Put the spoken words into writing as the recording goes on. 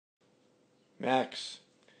Max,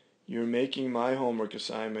 you're making my homework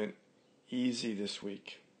assignment easy this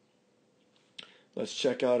week. Let's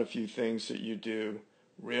check out a few things that you do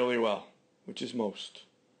really well, which is most.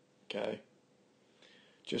 Okay?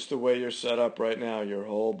 Just the way you're set up right now, your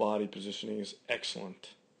whole body positioning is excellent.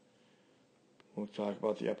 We'll talk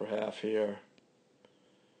about the upper half here.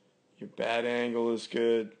 Your bat angle is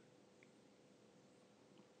good.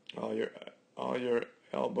 All your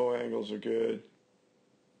elbow angles are good.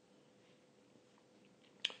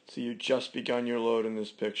 So you just begun your load in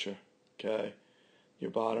this picture, okay?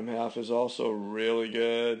 Your bottom half is also really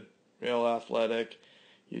good, real athletic.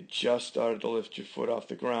 You just started to lift your foot off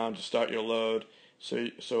the ground to start your load,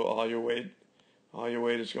 so all your weight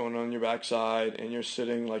is going on your backside, and you're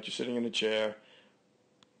sitting like you're sitting in a chair,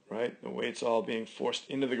 right? The weight's all being forced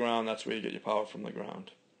into the ground. That's where you get your power from the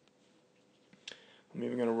ground. I'm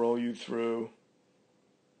even going to roll you through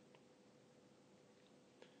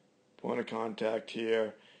point of contact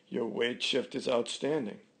here. Your weight shift is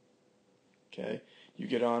outstanding. Okay? You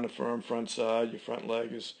get on a firm front side,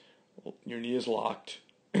 your knee is locked.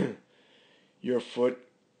 Your foot,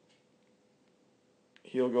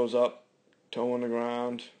 heel goes up, toe on the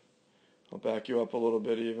ground. I'll back you up a little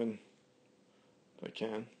bit even, if I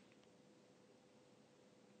can.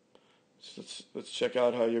 So let's check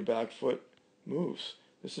out how your back foot moves.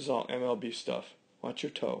 This is all MLB stuff. Watch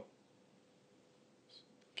your toe.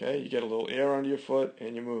 Okay, you get a little air under your foot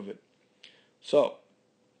and you move it. So,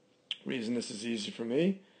 reason this is easy for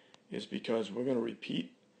me is because we're going to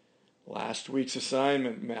repeat last week's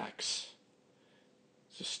assignment, Max.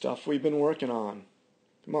 It's the stuff we've been working on.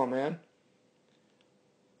 Come on, man.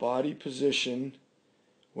 Body position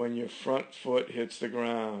when your front foot hits the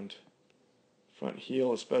ground. Front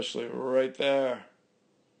heel especially, right there.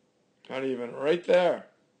 Not even right there.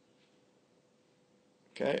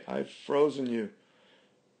 Okay, I've frozen you.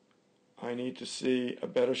 I need to see a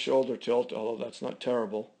better shoulder tilt, although that's not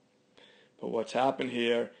terrible. But what's happened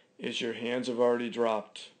here is your hands have already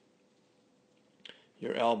dropped.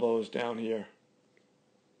 Your elbow is down here.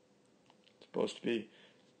 It's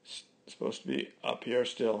supposed to be up here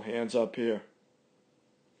still, hands up here.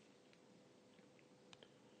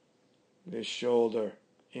 This shoulder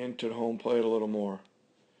into the home plate a little more.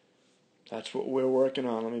 That's what we're working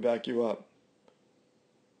on. Let me back you up.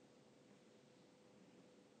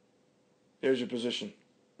 There's your position.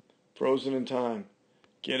 Frozen in time.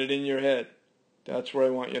 Get it in your head. That's where I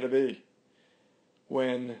want you to be.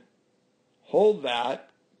 Hold that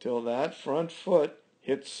till that front foot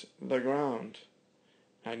hits the ground.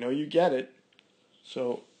 I know you get it,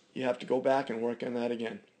 so you have to go back and work on that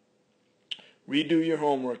again. Redo your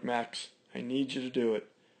homework, Max. I need you to do it.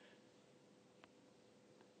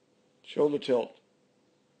 Shoulder tilt.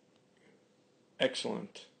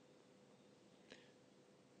 Excellent.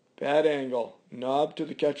 Bad angle. Knob to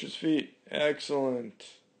the catcher's feet. Excellent.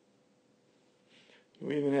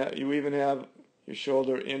 You even have your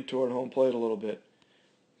shoulder in toward home plate a little bit.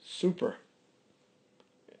 Super.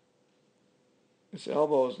 This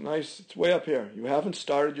elbow is nice. It's way up here. You haven't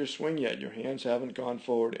started your swing yet. Your hands haven't gone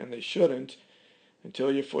forward, and they shouldn't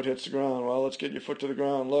until your foot hits the ground. Well, let's get your foot to the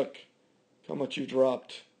ground. Look how much you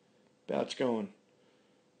dropped. Bat's going.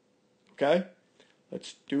 Okay?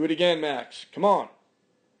 Let's do it again, Max. Come on.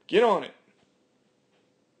 Get on it.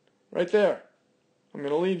 Right there. I'm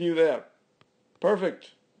going to leave you there.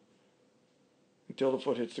 Perfect. Until the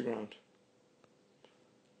foot hits the ground.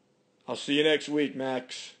 I'll see you next week,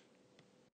 Max.